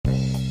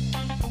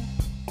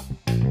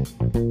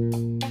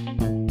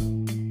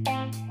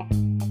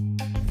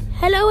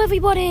Hello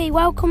everybody,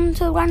 welcome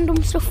to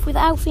Random Stuff with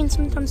Alfie and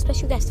sometimes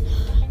special guest.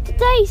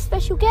 Today's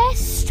special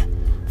guest,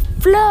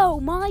 Flo,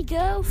 my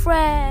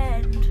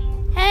girlfriend.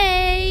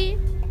 Hey!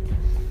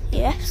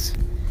 Yes.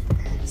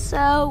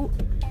 So,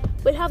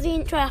 we'll have the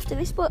intro after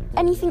this, but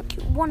anything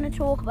you want to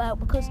talk about,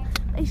 because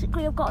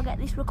basically I've got to get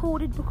this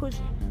recorded because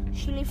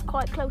she lives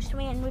quite close to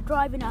me and we're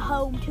driving her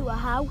home to her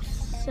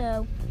house.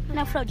 So,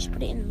 now Flo, just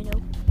put it in the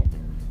middle.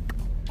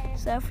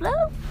 So Flo,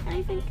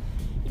 anything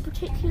you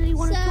particularly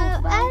want to talk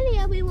about? So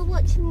earlier we were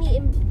watching The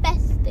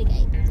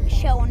Investigate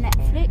show on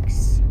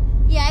Netflix.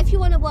 Yeah, if you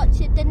want to watch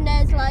it, then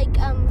there's like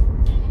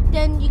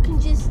then you can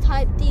just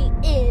type D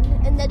in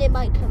and then it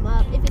might come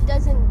up. If it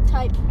doesn't,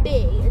 type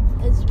B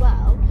as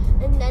well,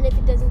 and then if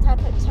it doesn't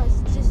type up,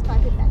 just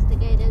type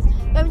Investigators.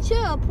 But I'm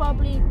sure I'll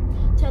probably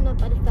turn up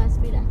by the first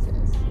few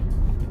letters.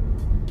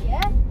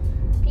 Yeah,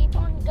 keep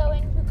on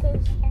going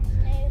because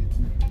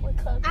we're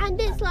close.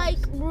 And it's like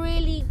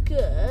really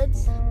good,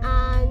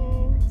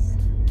 and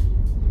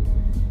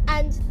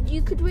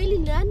you could really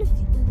learn a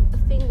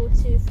thing or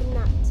two from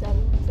that,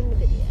 from the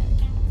video,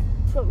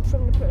 from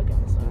the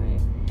program. Sorry.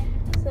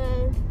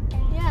 So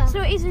yeah.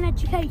 So it is an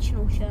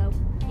educational show.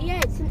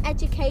 Yeah, it's an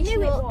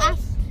educational.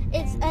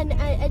 It's an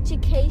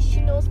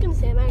educational. I was going to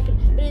say American,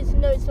 but it's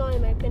not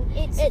American.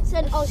 It's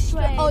an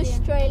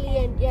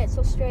Australian. Yeah, it's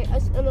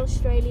an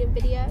Australian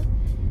video.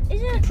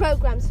 Is it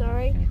program?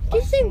 Sorry.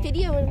 Keep saying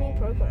video when I mean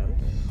program.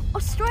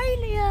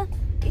 Australia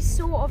is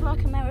sort of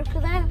like America.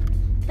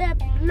 They're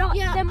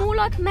more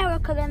like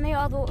America than they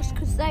are those,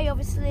 because they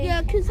obviously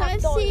because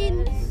I've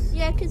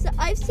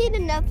seen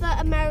another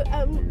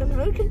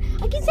American.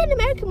 I keep saying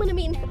American when I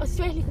mean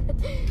Australian.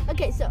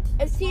 Okay, so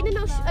I've seen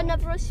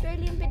another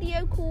Australian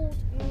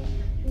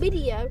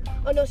video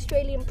on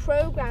Australian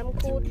program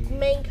called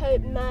Main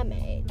Coat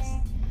Mermaids.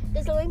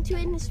 There's a link to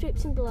it in the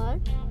description below.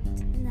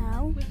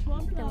 No. Which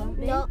one? There won't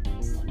be. Not.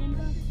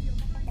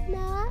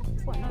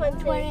 What,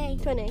 20.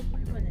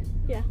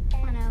 Yeah.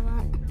 I know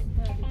that.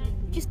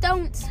 Just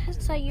don't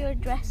say your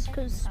address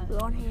because we're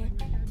on here.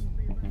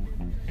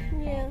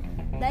 Yeah.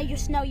 They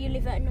just know you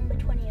live at number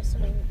 20 or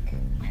something.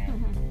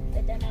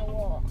 They don't know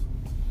what.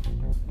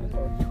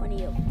 Number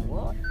 20 of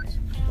what?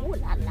 Oh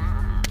la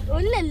la. Oh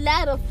la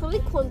la, the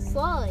fully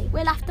console.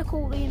 We'll have to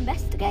call the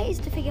investigators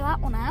to figure that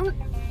one out.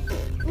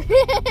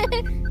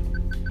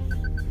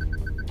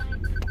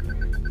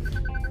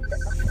 I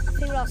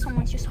feel like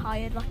someone's just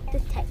hired like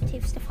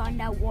detectives to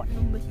find out what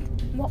number,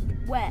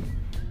 where.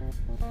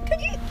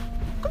 Could you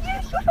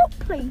shut up,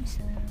 please?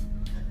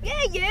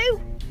 Yeah, you.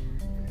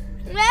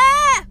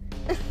 Yeah,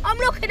 I'm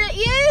looking at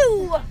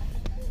you,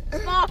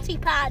 smarty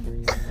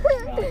pants.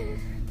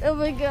 Oh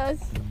my gosh.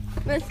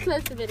 Let's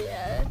close the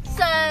video.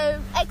 So,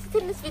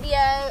 exiting this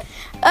video.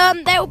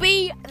 There will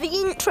be the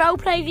intro,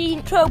 play the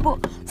intro,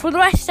 but for the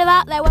rest of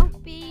that, there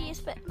won't be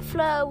a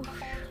flow.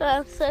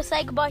 So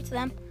say goodbye to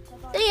them.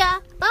 See ya.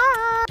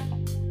 Bye.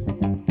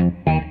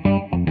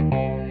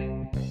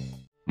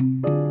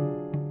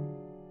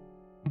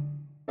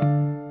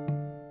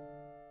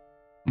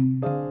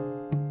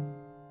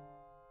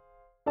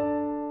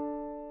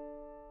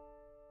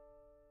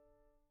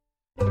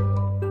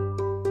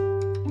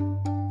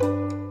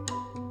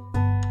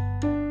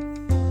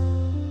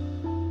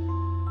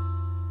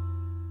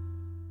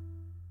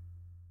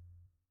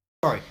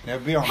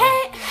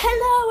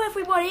 Hello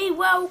everybody,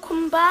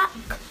 welcome back.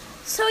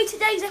 Sorry,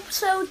 today's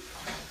episode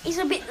is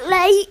a bit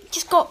late,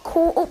 just got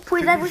caught up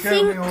with everything.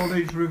 Can you show me all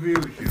these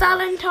reviews?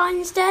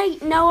 Valentine's Day?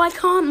 No, I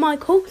can't,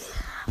 Michael.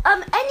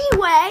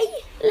 Anyway,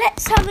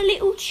 let's have a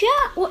little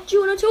chat. What do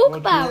you want to talk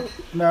about?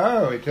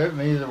 No, it's not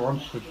me that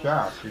wants to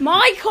chat.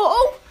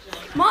 Michael,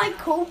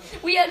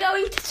 we are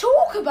going to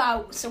talk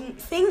about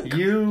something.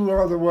 You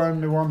are the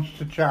one who wants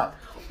to chat.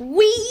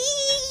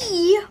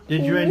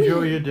 Did you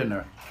enjoy your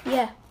dinner?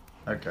 Yeah.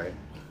 Okay.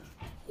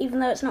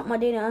 Even though it's not my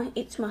dinner,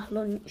 it's my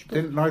lunch. But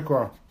Didn't like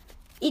what?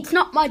 it's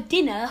not my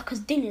dinner, because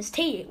dinner's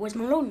tea. It was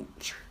my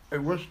lunch.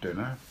 It was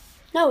dinner.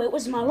 No, it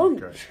was my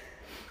lunch. Okay.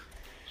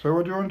 So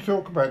what do you want to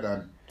talk about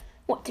then?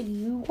 What do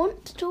you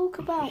want to talk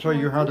about? So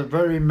you had a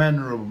very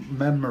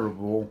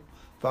memorable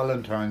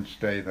Valentine's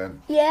Day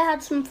then. Yeah, I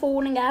had some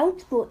falling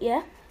out, but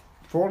yeah.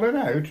 Falling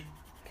out?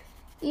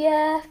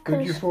 Yeah, Who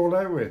did you because fall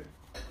out with?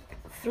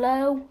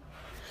 Flo.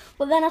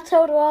 But then I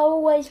told her I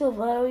always love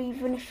her,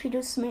 even if she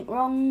does something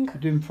wrong. You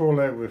didn't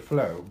fall out with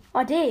Flo?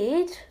 I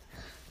did.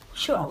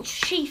 Sure,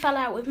 she fell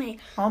out with me.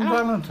 On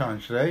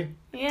Valentine's Day?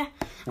 Yeah.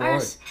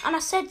 Why? And I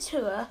said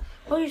to her,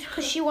 well,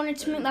 because she wanted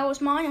something that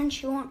was mine, and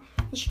she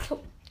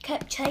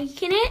kept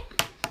taking it.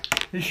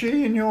 Is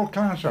she in your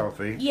class,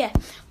 Alfie? Yeah.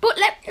 But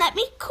let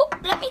me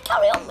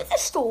carry on with the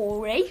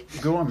story.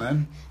 Go on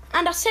then.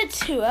 And I said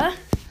to her,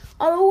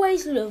 I'll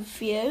always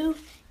love you.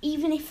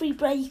 Even if we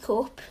break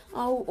up,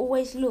 I'll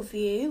always love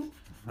you.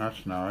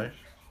 That's nice.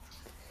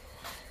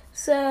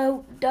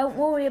 So don't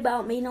worry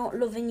about me not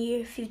loving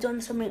you if you've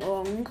done something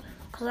wrong,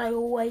 because I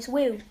always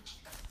will.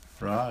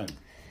 Right.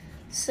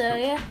 So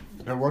yeah.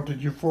 So what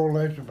did you fall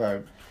out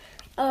about?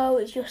 Oh,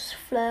 it's just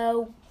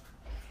Flo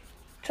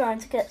trying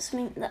to get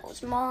something that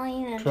was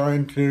mine and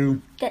Trying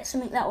to... get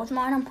something that was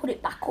mine and put it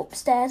back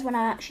upstairs when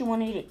I actually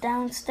wanted it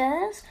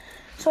downstairs.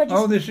 So I just...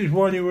 Oh, this is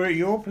while you were at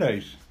your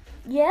place.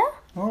 Yeah?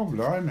 Oh,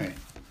 blimey.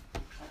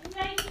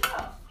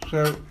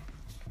 So,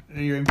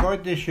 you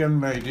invite this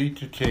young lady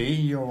to tea,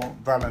 your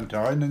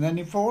Valentine, and then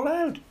you fall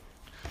out.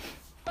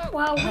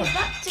 Well, we're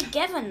back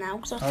together now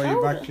because I Oh, told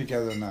you're her. back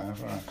together now,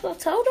 right. 'Cause I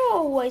told her I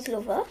always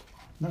love her.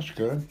 That's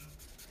good.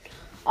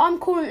 I'm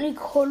currently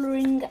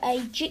colouring a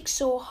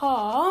jigsaw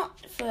heart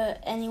for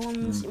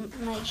anyone's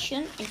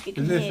information, if you Is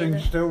can this hear thing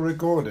it. still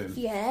recording?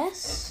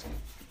 Yes.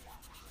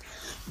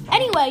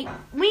 Anyway,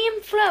 me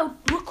and Flo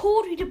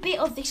recorded a bit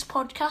of this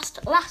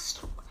podcast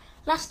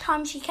last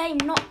time she came,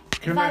 not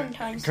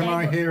Valentine's Day. Can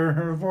I but- hear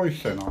her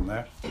voice then on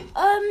there?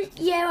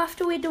 Yeah,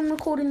 after we're done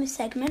recording this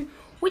segment,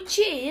 which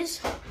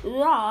is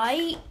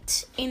right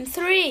in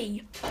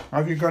 3,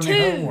 Have you got 2.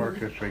 any homework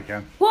this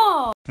weekend?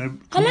 1.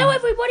 Come Hello, on.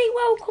 everybody.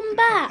 Welcome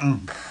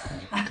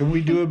back. Can we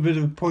do a bit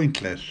of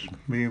Pointless?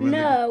 Me with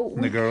No,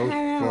 the girls we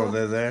while cannot.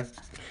 they're there.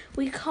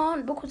 We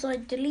can't because I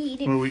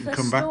deleted it Well, we for can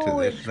come back to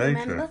storage. this later.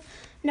 Remember?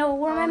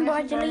 No, remember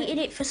I that's right. deleted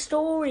it for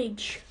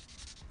storage.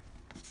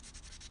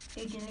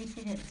 You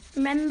deleted it.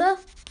 Remember?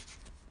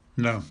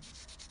 No.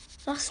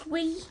 Last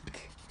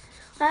week.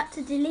 I had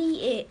to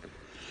delete it.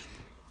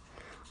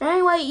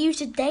 Anyway, it used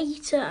the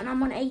data and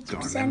I'm on 80% Go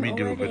on, let me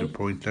do a already. bit of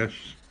Pointless.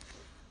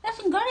 He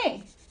hasn't got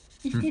it.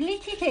 He's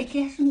deleted it.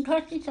 He hasn't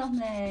got it on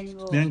there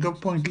anymore. You ain't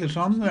got Pointless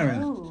on there.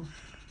 No.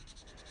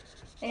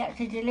 He had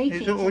to delete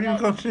Is it. it all so you've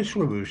got this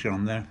rubbish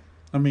on there?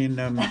 I mean,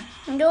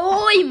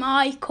 Oi,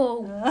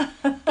 Michael.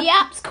 The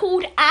app's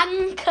called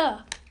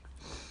Anchor.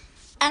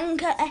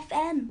 Anchor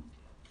FM.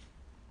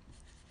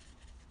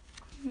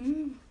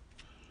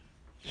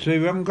 so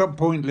you haven't got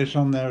Pointless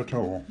on there at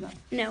all?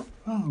 No.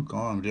 Oh,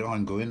 God,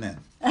 I'm going then.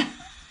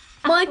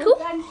 Michael,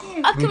 Thank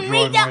you. I can Which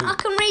read one, that. Mike? I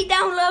can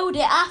re-download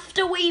it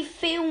after we've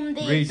filmed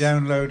this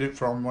Re-download it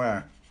from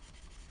where?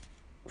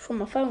 from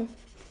my phone.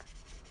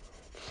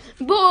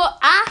 But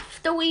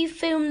after we've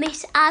filmed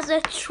this as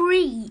a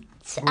treat,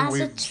 Well, as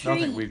a I treat.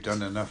 think we've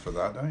done enough of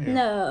that, don't you?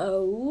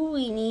 No,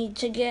 we need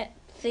to get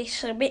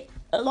this a bit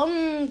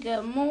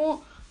longer.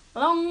 More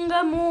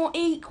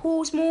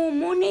equals more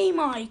money,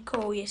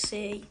 Michael. You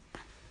see.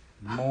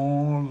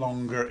 More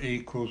longer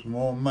equals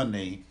more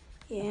money.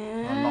 Yeah.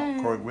 I'm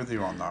not quite with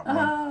you on that one.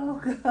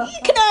 Oh, God. You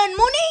can earn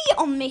money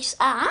on this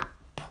app.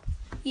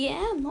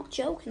 Yeah, I'm not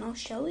joking. I'll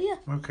show you.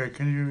 Okay,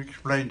 can you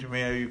explain to me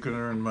how you can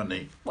earn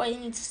money? Well, you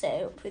need to set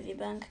it up with your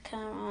bank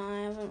account. I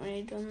haven't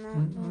really done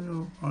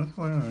that. I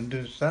don't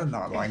understand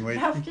that language. You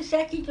have to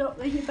set it up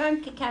with your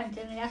bank account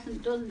and he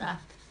hasn't done that.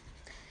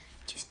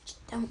 Just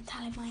don't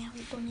tell him I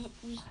haven't done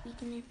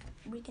it.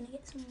 We're gonna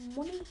get some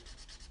money.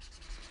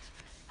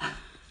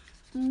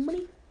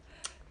 Money.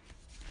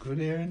 Good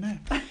hearing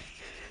that.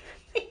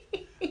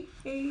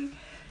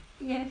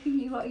 Yeah, he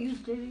knew what he was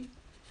doing.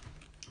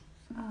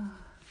 Oh.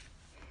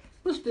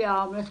 Must be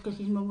harmless because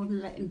his mum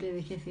wouldn't let him do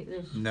it if it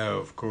was. No,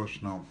 of course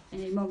not.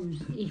 And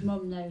his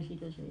mum knows he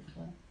does it.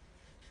 So.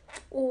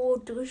 Or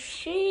does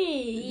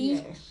she?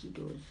 Yes, he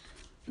does.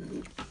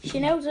 She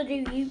knows I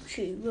do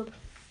YouTube.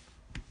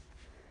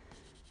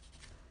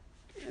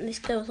 And this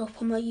goes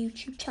up on my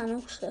YouTube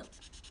channel, so.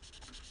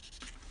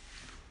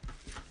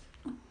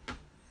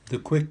 The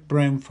quick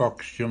brown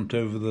fox jumped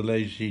over the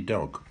lazy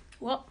dog.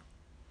 What?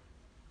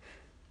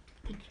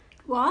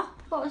 What?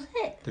 What was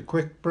it? The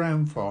quick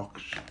brown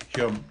fox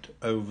jumped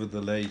over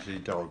the lazy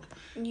dog.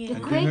 Yeah.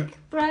 And Quick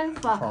brown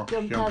fox Fox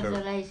jumped jumped over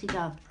the over. lazy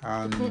dog.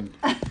 And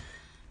yeah,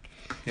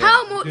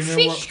 How do much you know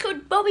fish what-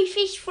 could Bobby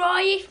Fish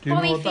fry if Do you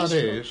know Bobby what that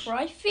Fish could is?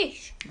 fry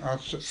fish?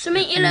 That's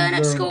Something you if learn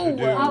at to school,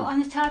 do Oh,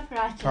 on the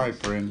typewriter.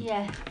 typing.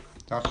 Yeah.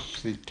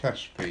 That's the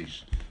test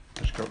piece.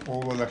 It's got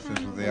all the letters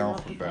of the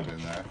alphabet in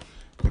there.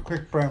 The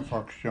quick brown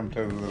fox jumped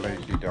over the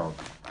lazy dog.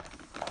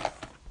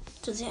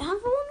 Does it have all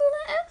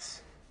the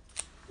letters?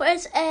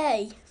 Where's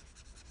A?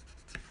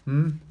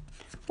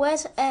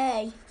 Where's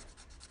A?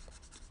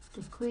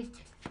 The quick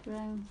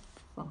brown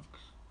fox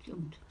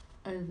jumped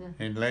over.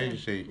 In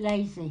lazy.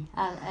 Lazy.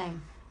 L-A.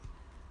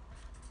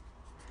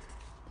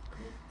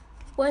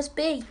 Where's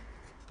B?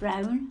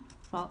 Brown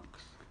fox.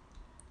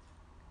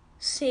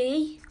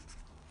 C?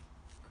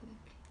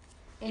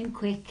 In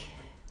quick.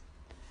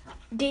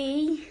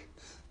 D?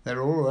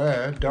 They're all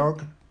there.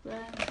 Dog.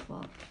 Brown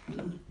fox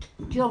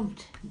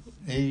jumped.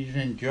 E's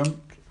in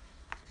jumped.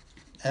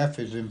 F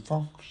is in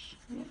fox.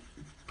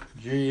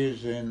 G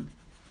is in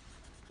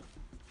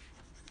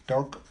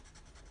dog.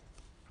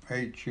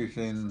 H is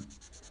in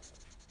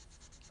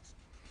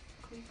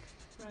Quick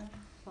brown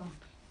fox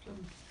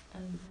jumped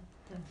over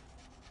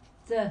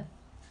the.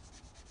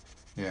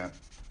 yeah.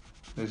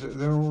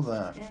 They're all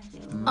there. Yeah,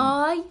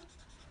 I?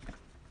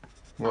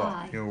 What?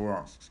 I. You're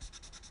what?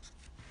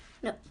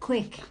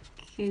 Quick.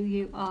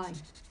 Q-U-I.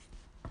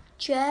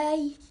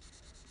 J?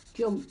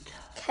 Jumped.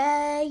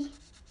 K?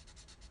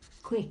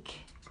 Quick.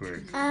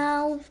 Quick.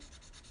 L?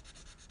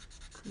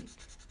 Quick.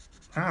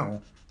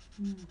 Ow.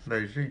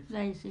 Lazy.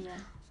 Lazy. Yeah.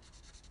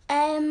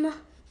 M?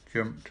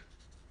 Jumped.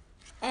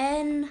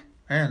 N?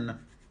 N.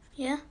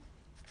 Yeah.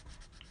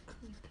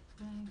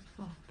 Brown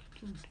fox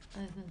jumped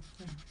over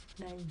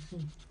the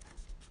lazy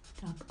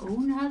dog. Oh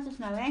no, there's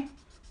no N.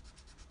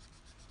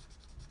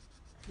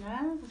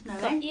 No, there's no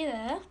Got N. you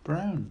there.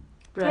 Brown.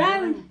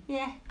 Brown.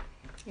 Yeah.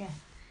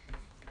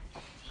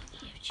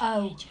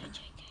 Oh.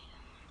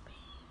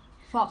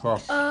 Fox.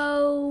 Fox.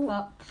 O.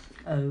 Fox.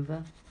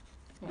 Over.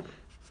 Yeah.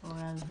 Or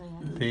over,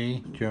 yeah.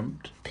 P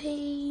jumped.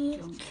 P.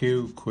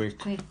 Q quick.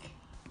 Quick.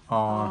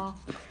 R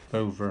R.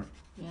 over.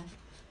 Yeah.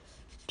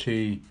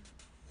 T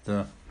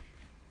the.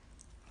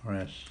 Or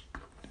S.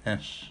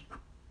 S.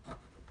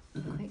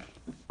 Quick.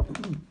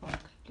 Fox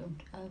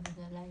jumped over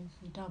the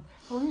lazy dog.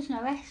 Oh, there's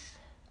no S.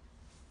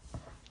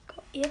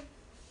 Got you.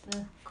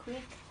 The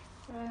quick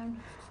brown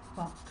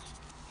fox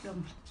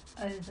jumped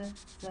over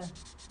the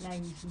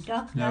lazy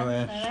dog. No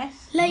S. No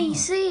S.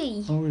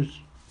 Lazy. Always.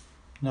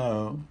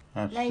 No.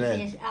 That's Lazy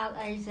Z. is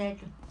L-A-Z.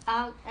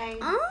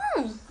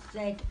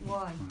 L-A-Z-Y.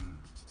 Oh.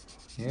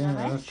 Yeah, No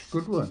S. that's a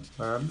good one.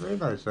 I hadn't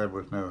realised there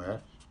was no S.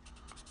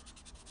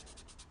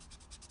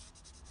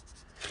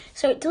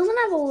 So it doesn't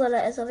have all the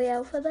letters of the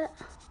alphabet.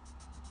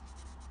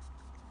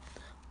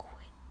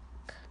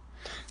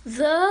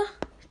 The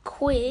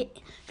quick.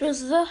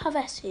 Does the have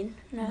S in?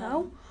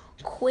 No.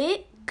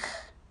 Quick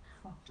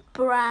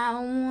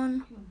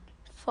brown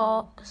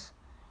fox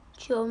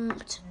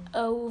jumped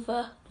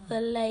over the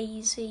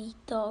lazy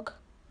dog.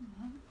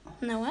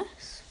 No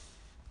S.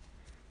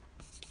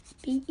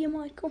 Beat you,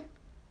 Michael.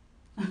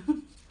 I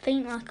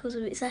think Michael's a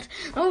bit sad.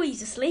 Oh,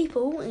 he's asleep.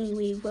 Oh, and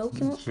we woke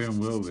him up. Soon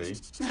will be.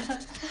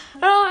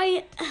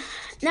 Right,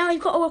 now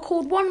we've got to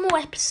record one more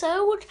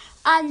episode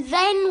and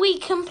then we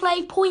can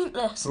play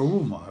Pointless. Oh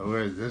my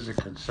word, there's a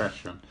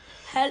concession.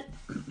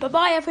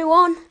 Bye-bye,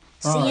 everyone.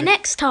 See you Bye.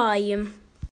 next time.